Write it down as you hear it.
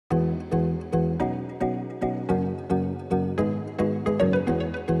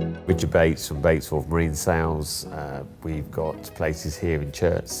Richard Bates from Bates Wharf Marine Sales. We've got places here in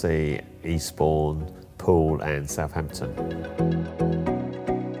Chertsey, Eastbourne, Poole and Southampton.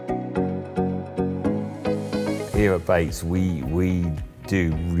 Here at Bates, we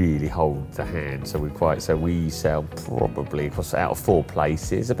do really hold the hand, so we sell probably across out of 4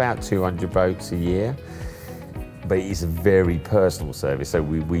 places, about 200 boats a year. But it's a very personal service, so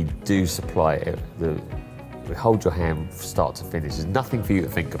we do supply it. We hold your hand from start to finish. There's nothing for you to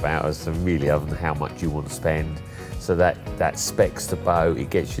think about as to really other than how much you want to spend. So that specs the boat, it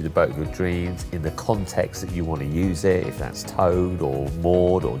gets you the boat of your dreams in the context that you want to use it, if that's towed or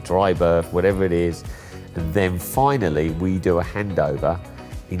moored or dry berth, whatever it is. And then finally, we do a handover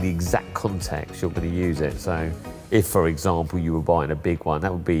in the exact context you're going to use it. So if, for example, you were buying a big one,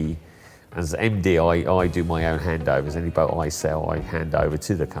 that would be, as MD, I do my own handovers. Any boat I sell, I hand over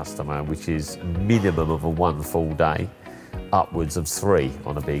to the customer, which is minimum of 1 full day, upwards of 3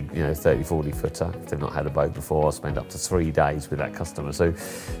 on a big, 30, 40 footer. If they've not had a boat before, I'll spend up to 3 days with that customer. So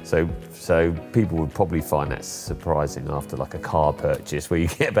people would probably find that surprising after like a car purchase, where you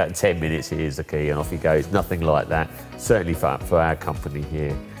get about 10 minutes, here's the key, and off you go. It's nothing like that, certainly for our company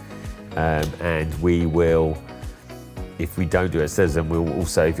here. And we will, if we don't do it, then we'll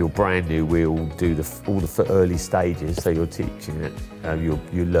also, if you're brand new, we'll do all the early stages. So you're teaching it,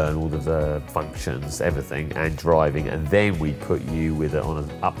 you learn all of the functions, everything, and driving, and then we put you with on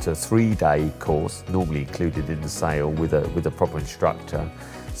up to a 3-day course, normally included in the sale, with a proper instructor.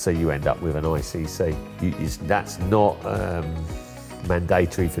 So you end up with an ICC. That's not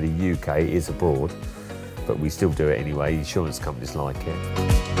mandatory for the UK. It is abroad, but we still do it anyway. Insurance companies like it.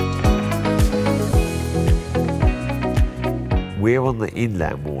 We're on the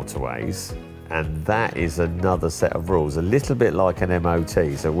inland waterways, and that is another set of rules, a little bit like an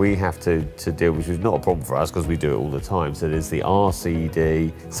MOT. So we have to deal, which is not a problem for us because we do it all the time. So there's the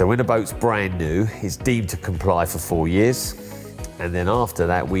RCD. So when a boat's brand new, it's deemed to comply for 4 years. And then after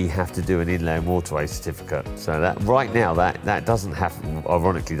that, we have to do an inland waterway certificate. So that right now, that doesn't have,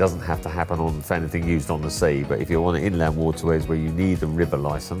 ironically, doesn't have to happen for anything used on the sea. But if you're on inland waterways where you need a river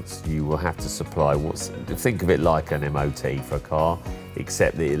licence, you will have to supply think of it like an MOT for a car,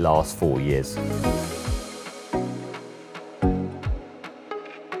 except that it lasts 4 years.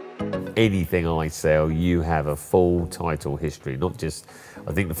 Anything I sell, you have a full title history, not just,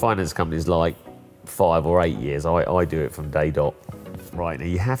 I think the finance companies like 5 or 8 years. I do it from day dot. Right, now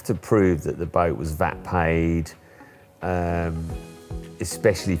you have to prove that the boat was VAT paid,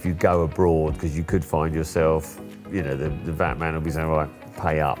 especially if you go abroad, because you could find yourself, the VAT man will be saying, right,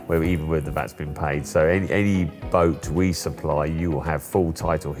 pay up, even where the VAT's been paid. So any boat we supply, you will have full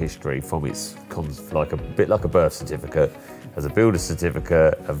title history from its, like a bit like a birth certificate, as a builder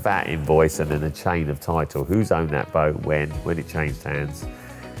certificate, a VAT invoice, and then a chain of title. Who's owned that boat, when it changed hands.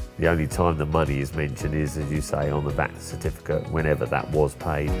 The only time the money is mentioned is, as you say, on the VAT certificate, whenever that was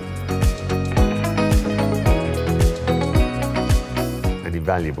paid. An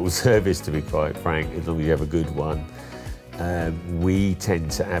invaluable service, to be quite frank, as long as you have a good one. We tend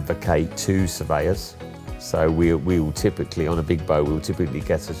to advocate 2 surveyors. So we will typically, on a big boat, we'll typically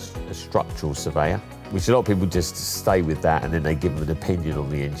get a structural surveyor, which a lot of people just stay with that and then they give them an opinion on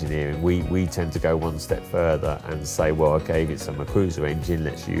the engineering. We tend to go one step further and say, well, okay, if it's a Macruiser engine,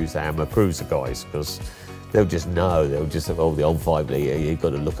 let's use our Macruiser guys, because they'll just know, they'll just have, the old 5 litre, you've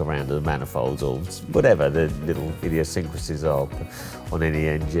got to look around at the manifolds or whatever the little idiosyncrasies are on any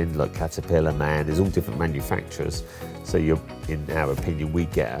engine, like Caterpillar, MAN, there's all different manufacturers. So in our opinion, we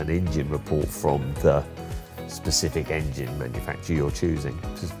get an engine report from the specific engine manufacturer you're choosing,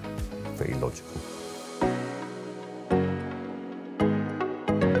 which is pretty logical.